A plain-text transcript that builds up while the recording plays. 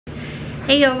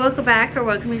Hey yo, welcome back, or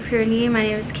welcome if you're new. My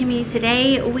name is Kimmy.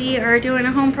 Today we are doing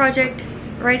a home project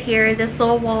right here, this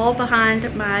little wall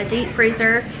behind my deep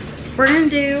freezer. We're going to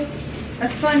do a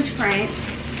sponge print.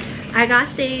 I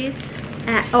got these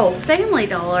at, Family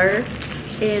Dollar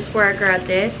is where I grabbed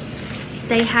this.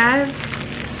 They have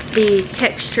the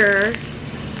texture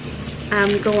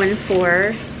I'm going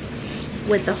for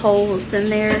with the holes in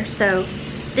there. So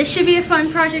this should be a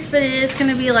fun project, but it is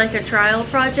going to be like a trial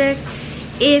project.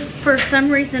 If for some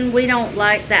reason we don't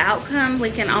like the outcome, we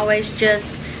can always just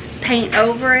paint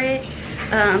over it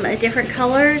a different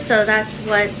color. So that's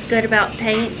what's good about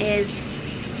paint, is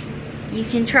you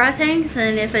can try things,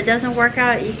 and if it doesn't work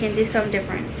out, you can do something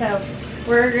different. So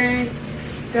we're going to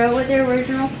go with the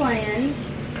original plan.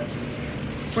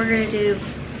 We're going to do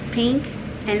pink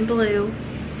and blue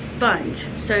sponge.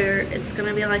 So it's going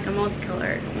to be like a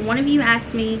multicolor. One of you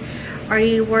asked me, are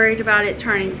you worried about it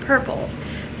turning purple?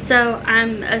 So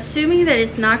I'm assuming that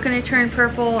it's not going to turn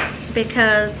purple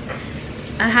because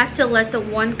I have to let the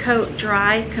one coat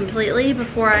dry completely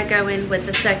before I go in with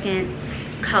the second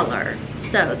color.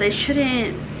 So they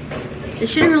shouldn't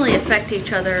really affect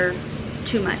each other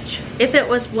too much. If it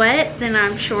was wet, then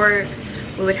I'm sure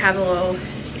we would have a little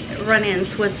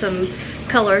run-ins with some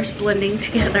colors blending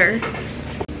together.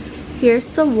 Here's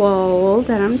the wall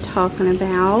that I'm talking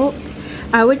about.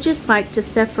 I would just like to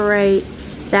separate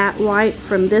that white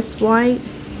from this white,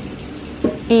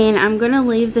 and I'm gonna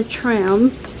leave the trim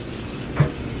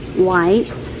white,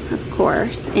 of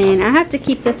course, and I have to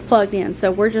keep this plugged in, so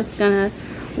we're just gonna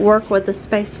work with the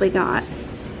space we got.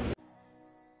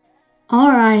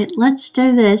 Alright, let's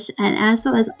do this. And as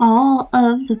with all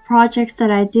of the projects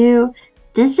that I do,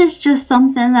 this is just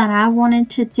something that I wanted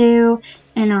to do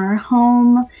in our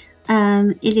home.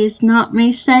 It is not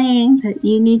me saying that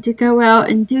you need to go out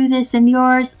and do this in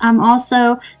yours. I'm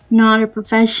also not a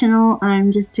professional.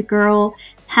 I'm just a girl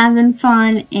having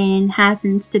fun and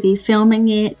happens to be filming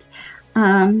it.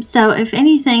 So if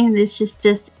anything, this is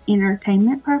just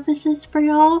entertainment purposes for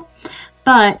y'all.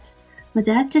 But with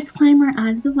that disclaimer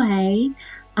out of the way,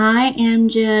 I am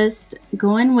just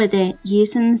going with it,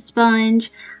 using the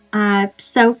sponge. I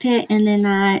soaked it and then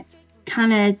I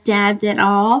kind of dabbed it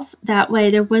off. That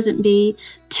way there wouldn't be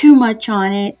too much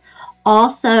on it.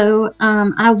 Also,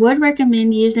 I would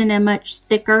recommend using a much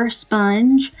thicker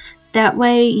sponge. That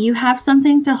way you have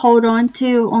something to hold on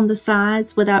to on the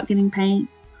sides without getting paint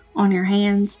on your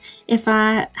hands. If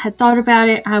I had thought about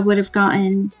it, I would have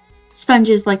gotten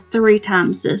sponges like 3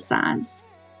 times this size.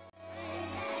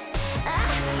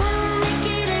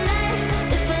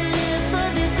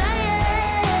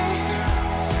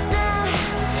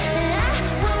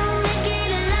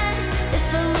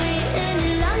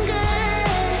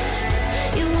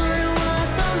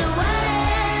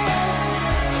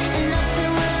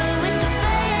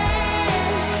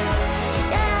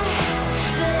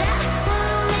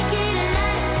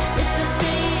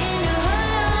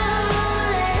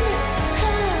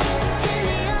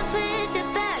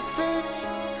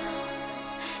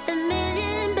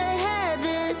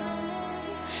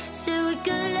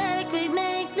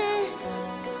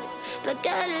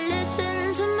 Gotta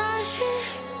listen to my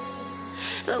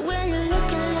fears, but when you're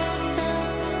looking like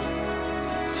that,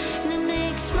 it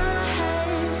makes my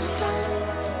head stop,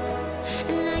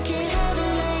 and I can't have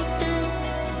it like that,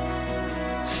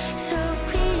 so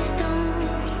please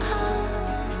don't call.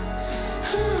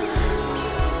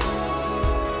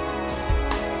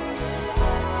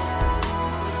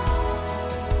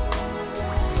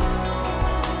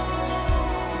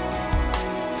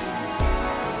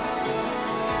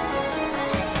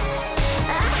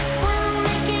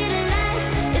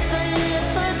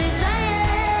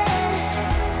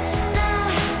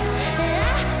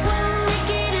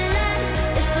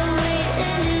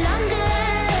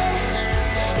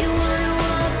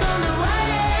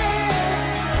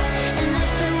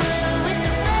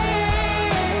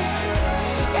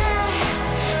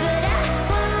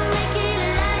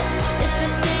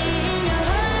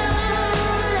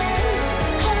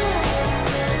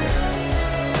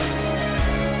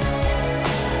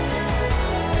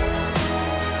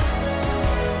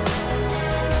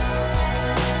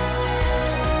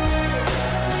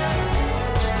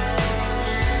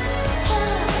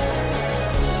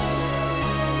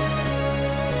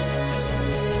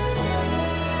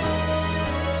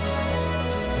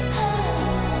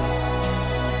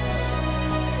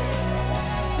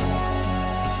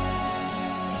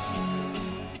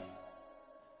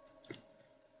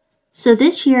 So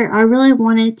this year I really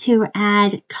wanted to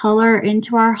add color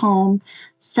into our home.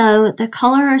 So the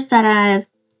colors that I've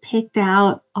picked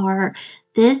out are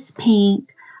this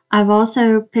pink, I've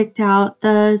also picked out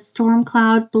the Storm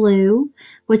Cloud Blue,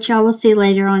 which y'all will see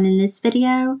later on in this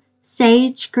video,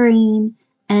 Sage Green,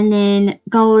 and then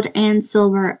gold and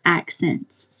silver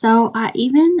accents. So I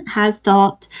even have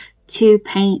thought to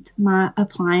paint my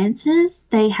appliances.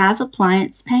 They have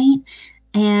appliance paint,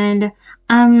 and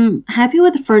I'm happy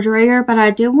with the refrigerator, but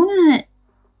I do want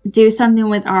to do something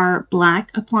with our black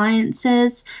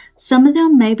appliances. Some of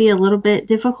them may be a little bit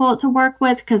difficult to work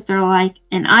with because they're like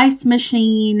an ice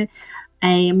machine,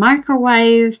 a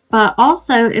microwave, but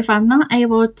also if I'm not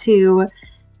able to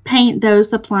paint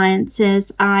those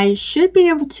appliances, I should be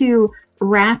able to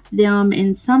wrap them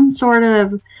in some sort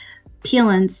of peel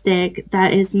and stick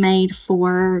that is made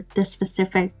for the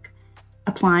specific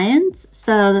appliance.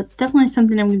 So that's definitely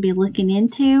something I'm going to be looking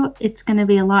into. It's going to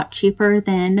be a lot cheaper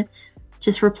than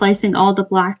just replacing all the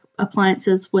black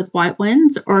appliances with white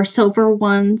ones or silver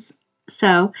ones.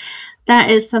 So that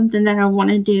is something that I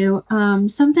want to do.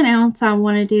 Something else I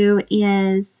want to do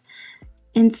is,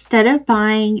 instead of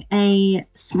buying a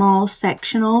small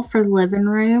sectional for the living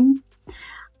room,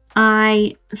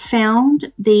 I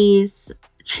found these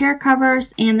chair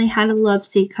covers, and they had a love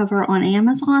seat cover on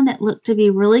Amazon that looked to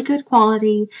be really good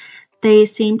quality. They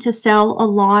seem to sell a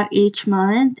lot each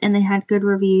month, and they had good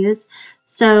reviews.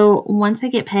 So once I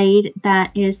get paid,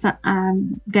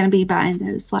 I'm going to be buying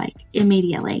those like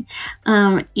immediately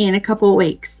in a couple of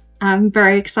weeks. I'm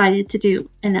very excited to do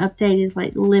an updated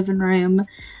like living room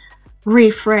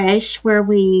refresh where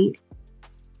we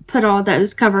put all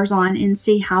those covers on and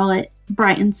see how it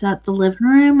brightens up the living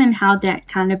room and how that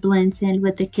kind of blends in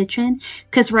with the kitchen.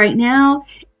 Because right now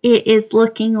it is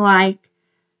looking like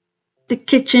the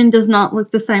kitchen does not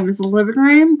look the same as the living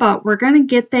room, but we're going to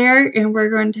get there and we're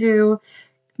going to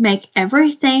make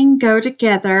everything go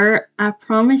together. I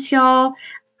promise y'all,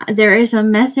 there is a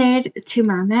method to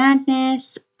my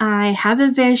madness. I have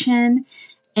a vision,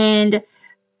 and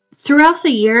throughout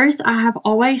the years, I have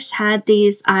always had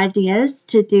these ideas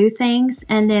to do things,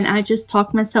 and then I just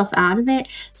talk myself out of it.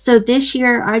 So this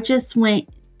year, I just went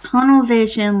tunnel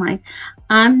vision. Like,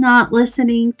 I'm not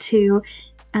listening to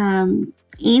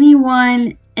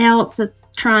anyone else that's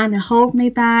trying to hold me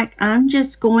back. I'm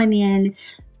just going in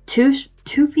two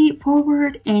feet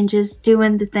forward and just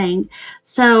doing the thing.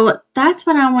 So that's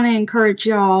what I want to encourage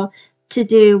y'all to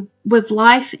do with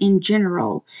life in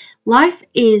general. Life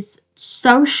is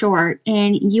so short,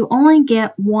 and you only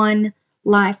get one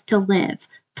life to live.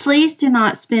 Please do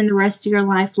not spend the rest of your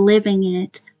life living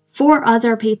it for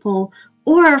other people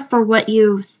or for what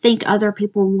you think other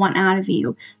people want out of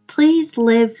you. Please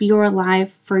live your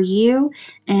life for you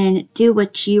and do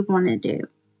what you want to do.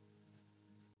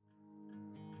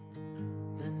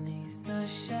 Beneath the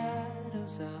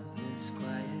shadows of this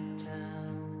quiet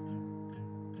town,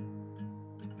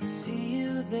 I see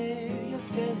you there, your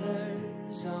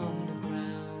feathers on the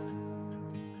ground.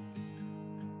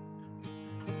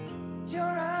 Your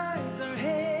eyes are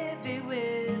heavy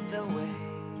with the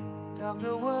weight of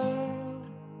the world.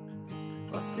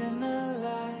 What's in a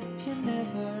life you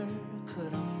never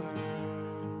could offer?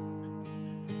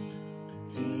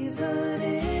 Even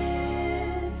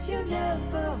if you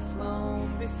never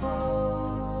flown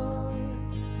before,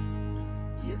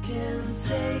 you can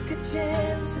take a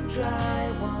chance and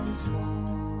try once more.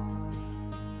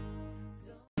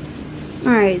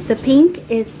 Alright, the pink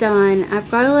is done.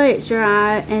 I've got to let it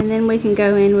dry, and then we can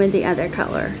go in with the other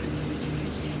color.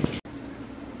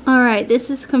 Alright, this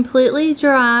is completely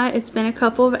dry. It's been a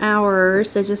couple of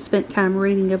hours. I just spent time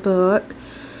reading a book.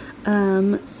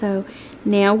 So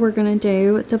now we're going to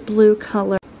do the blue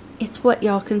color. It's what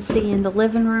y'all can see in the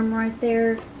living room right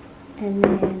there. And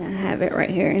then I have it right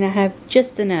here. And I have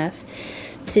just enough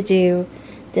to do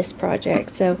this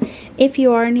project. So if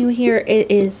you are new here, it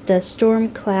is the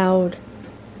Storm Cloud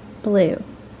Blue.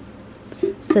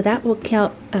 So that will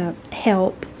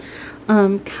help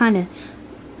kind of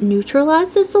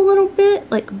neutralize this a little bit,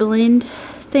 like blend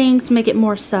things, make it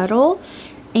more subtle.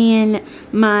 And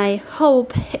my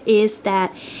hope is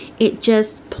that it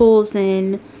just pulls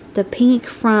in the pink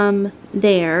from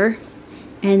there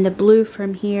and the blue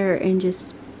from here and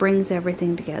just brings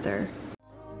everything together.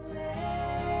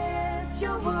 Let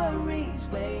your worries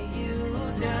weigh you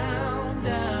down,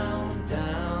 down,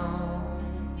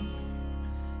 down.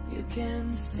 You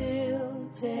can still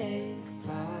take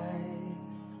flight,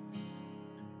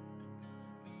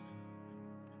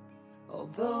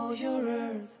 although you're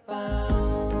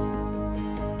earthbound.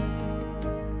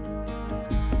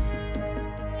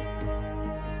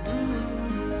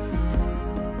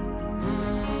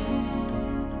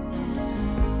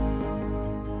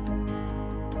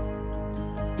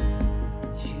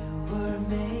 You were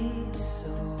made to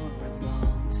soar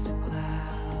amongst the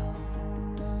clouds.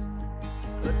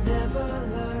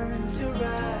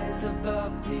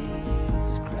 of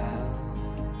these crowds,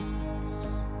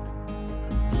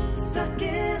 stuck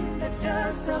in the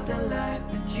dust of the life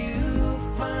that you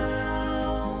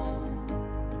found,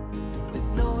 with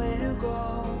nowhere to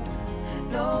go,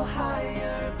 no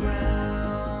higher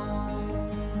ground.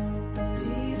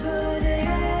 Even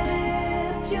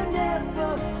if you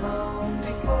never flown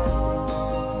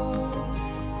before,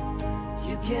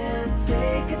 you can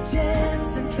take a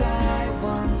chance and try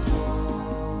once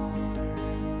more.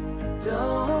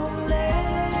 Don't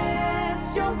let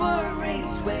your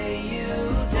worries weigh you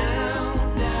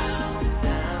down, down,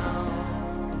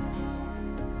 down.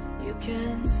 You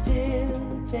can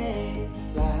still take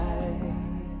flight,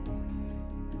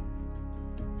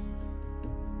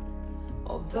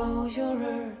 although you're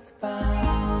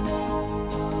earthbound.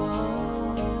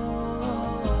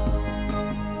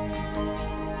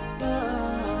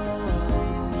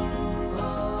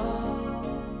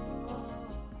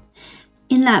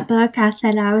 In that book I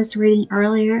said I was reading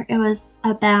earlier, it was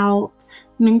about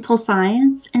mental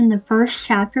science, and the first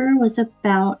chapter was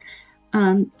about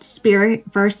spirit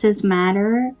versus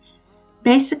matter.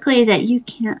 Basically that you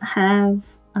can't have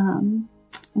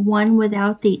one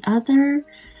without the other.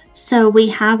 So we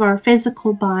have our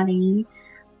physical body,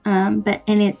 and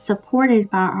it's supported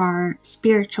by our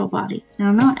spiritual body.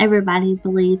 Now, not everybody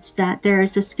believes that there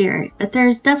is a spirit, but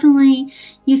there's definitely,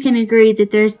 you can agree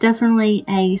that there's definitely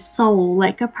a soul,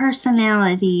 like a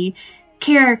personality,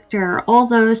 character, all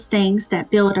those things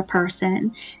that build a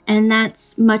person, and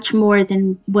that's much more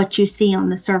than what you see on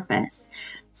the surface.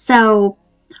 So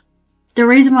the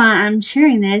reason why I'm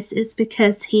sharing this is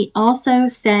because he also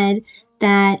said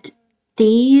that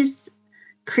these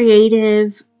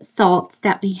creative thoughts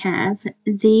that we have,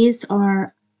 these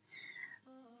are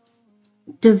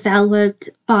developed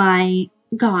by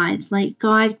God. Like,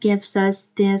 God gives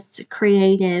us this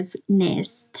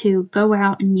creativeness to go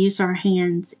out and use our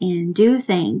hands and do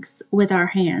things with our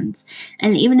hands.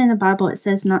 And even in the Bible it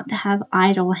says not to have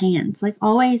idle hands, like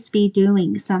always be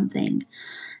doing something.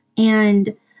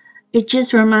 And it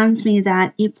just reminds me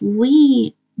that if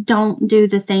we don't do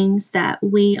the things that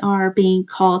we are being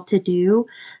called to do,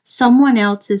 someone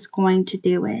else is going to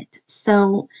do it.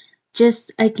 So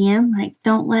just again, like,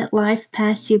 don't let life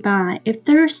pass you by. If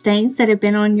there's things that have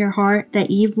been on your heart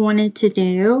that you've wanted to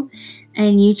do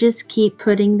and you just keep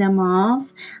putting them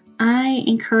off, I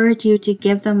encourage you to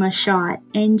give them a shot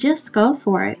and just go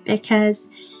for it, because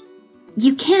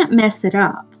you can't mess it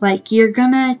up. Like, you're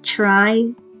gonna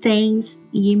try things.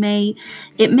 It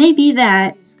may be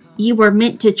that you were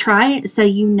meant to try it, so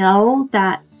you know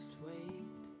that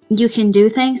you can do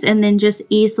things, and then just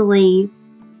easily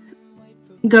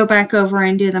go back over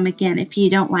and do them again if you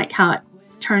don't like how it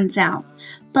turns out.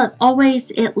 But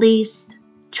always at least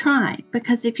try,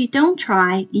 because if you don't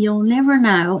try, you'll never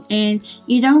know, and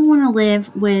you don't want to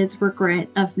live with regret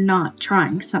of not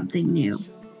trying something new.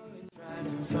 Right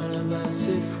in front of us,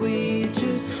 if we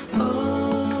just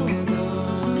hold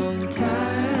on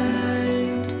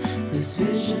tight, this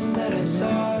vision that I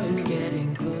saw is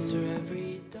getting closer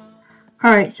every dawn.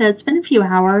 Alright, so it's been a few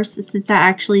hours since I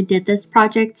actually did this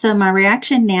project, so my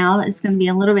reaction now is going to be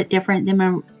a little bit different than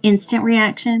my instant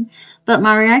reaction. But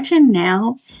my reaction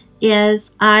now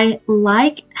is I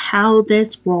like how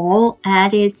this wall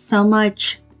added so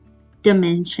much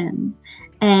dimension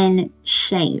and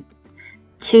shape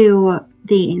to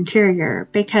the interior,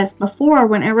 because before,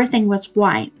 when everything was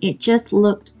white, it just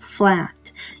looked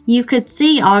flat. You could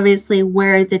see obviously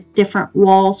where the different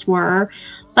walls were,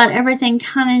 but everything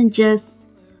kind of just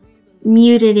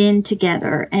muted in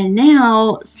together. And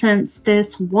now, since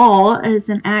this wall is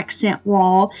an accent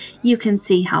wall, you can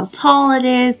see how tall it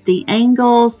is, the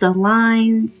angles, the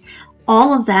lines,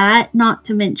 all of that, not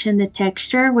to mention the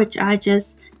texture, which I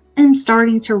just am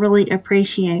starting to really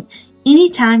appreciate.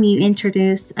 Anytime you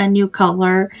introduce a new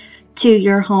color to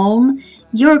your home,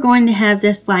 you're going to have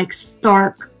this like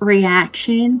stark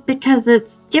reaction because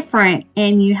it's different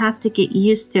and you have to get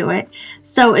used to it.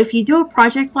 So if you do a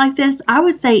project like this, I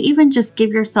would say even just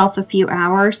give yourself a few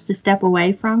hours to step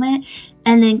away from it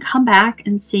and then come back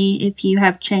and see if you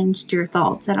have changed your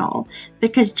thoughts at all.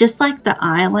 Because just like the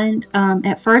island,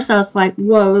 at first I was like,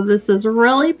 whoa, this is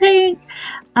really pink.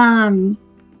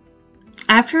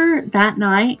 After that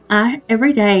night,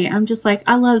 every day I'm just like,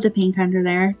 I love the pink under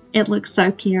there. It looks so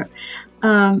cute.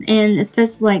 And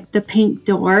especially like the pink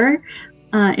door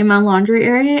in my laundry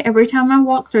area. Every time I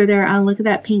walk through there, I look at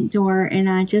that pink door and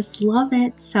I just love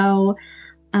it. So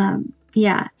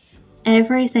yeah,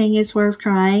 everything is worth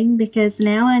trying, because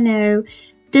now I know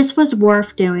this was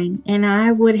worth doing, and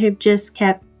I would have just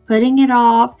kept putting it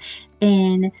off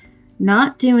and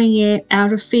not doing it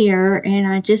out of fear, and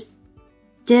I just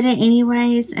did it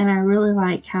anyways, and I really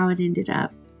like how it ended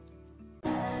up.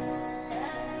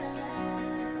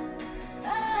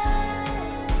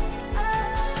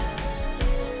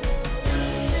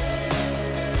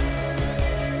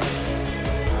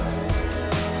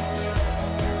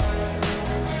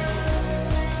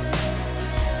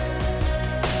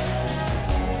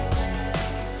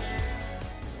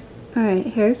 Alright,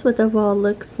 here's what the wall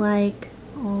looks like,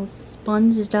 all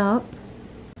sponged up.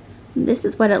 This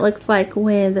is what it looks like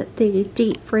with the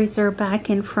deep freezer back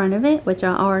in front of it, which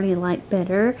I already like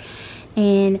better.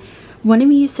 And one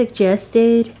of you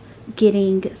suggested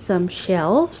getting some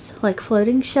shelves, like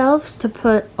floating shelves, to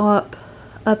put up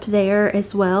there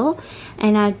as well.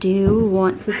 And I do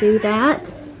want to do that.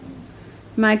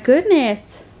 My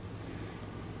goodness.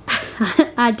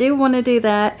 I do want to do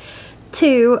that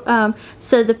too.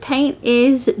 So the paint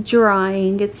is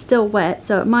drying. It's still wet,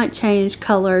 so it might change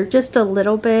color just a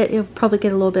little bit. It'll probably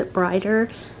get a little bit brighter.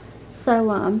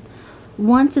 So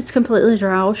once it's completely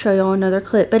dry, I'll show y'all another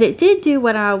clip. But it did do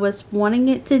what I was wanting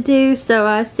it to do. So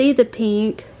I see the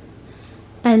pink,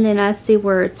 and then I see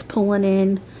where it's pulling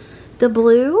in the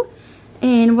blue.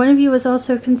 And one of you was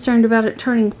also concerned about it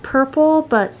turning purple,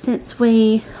 but since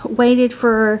we waited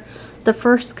for the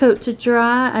first coat to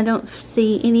dry, I don't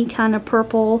see any kind of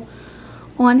purple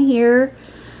on here.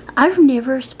 I've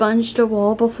never sponged a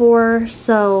wall before,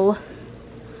 so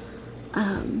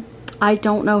I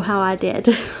don't know how I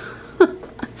did.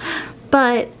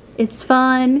 But it's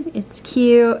fun, it's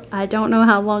cute. I don't know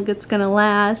how long it's gonna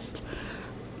last,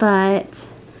 but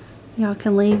y'all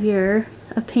can leave your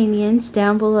opinions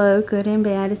down below, good and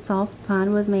bad. It's all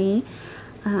fine with me.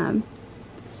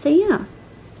 So yeah,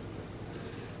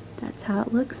 that's how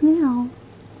it looks now.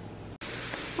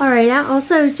 Alright, I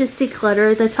also just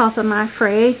decluttered the top of my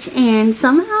fridge, and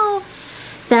somehow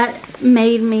that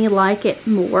made me like it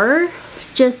more.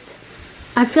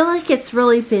 I feel like it's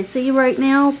really busy right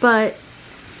now, but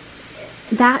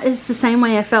that is the same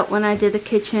way I felt when I did the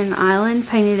kitchen island,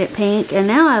 painted it pink, and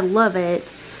now I love it.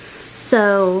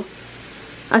 So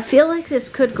I feel like this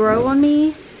could grow on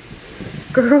me.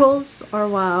 Girls are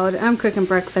wild. I'm cooking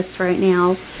breakfast right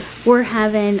now. We're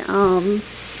having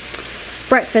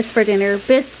breakfast for dinner.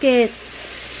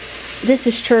 Biscuits. This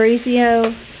is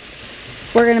chorizo.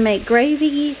 We're gonna make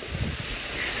gravy.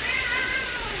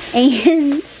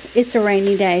 And it's a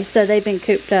rainy day, so they've been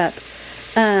cooped up.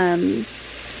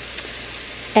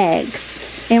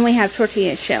 Eggs. And we have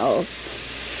tortilla shells.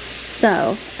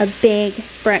 So a big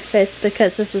breakfast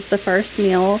because this is the first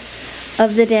meal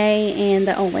of the day and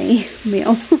the only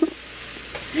meal.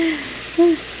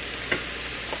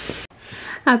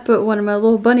 I put one of my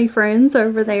little bunny friends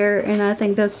over there, and I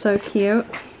think that's so cute.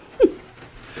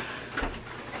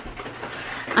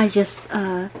 I just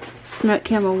snuck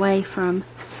him away from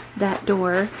that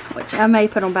door, which I may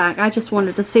put him back. I just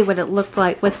wanted to see what it looked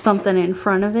like with something in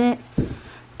front of it.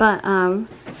 But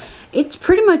it's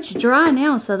pretty much dry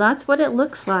now, so that's what it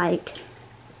looks like.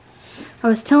 I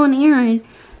was telling Aaron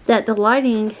that the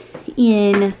lighting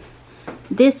in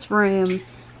this room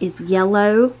is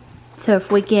yellow, so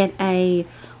if we get a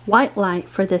white light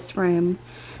for this room,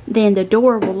 then the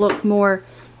door will look more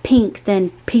pink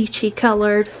than peachy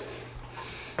colored.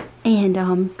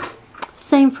 And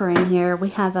same for in here. We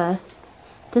have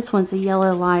this one's a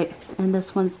yellow light and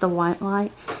this one's the white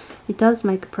light. It does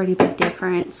make a pretty big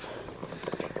difference.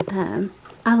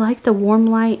 I like the warm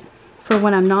light for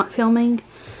when I'm not filming,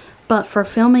 but for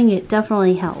filming it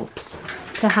definitely helps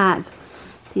to have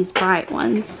these bright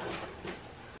ones.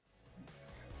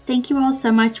 Thank you all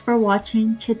so much for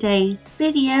watching today's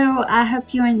video. I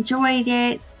hope you enjoyed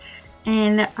it,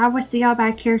 and I will see y'all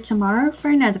back here tomorrow for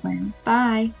another one.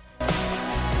 Bye.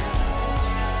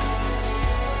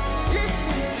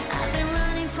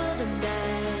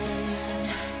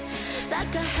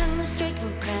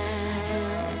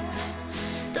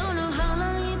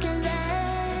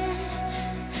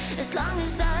 As long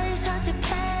as I start to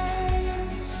care.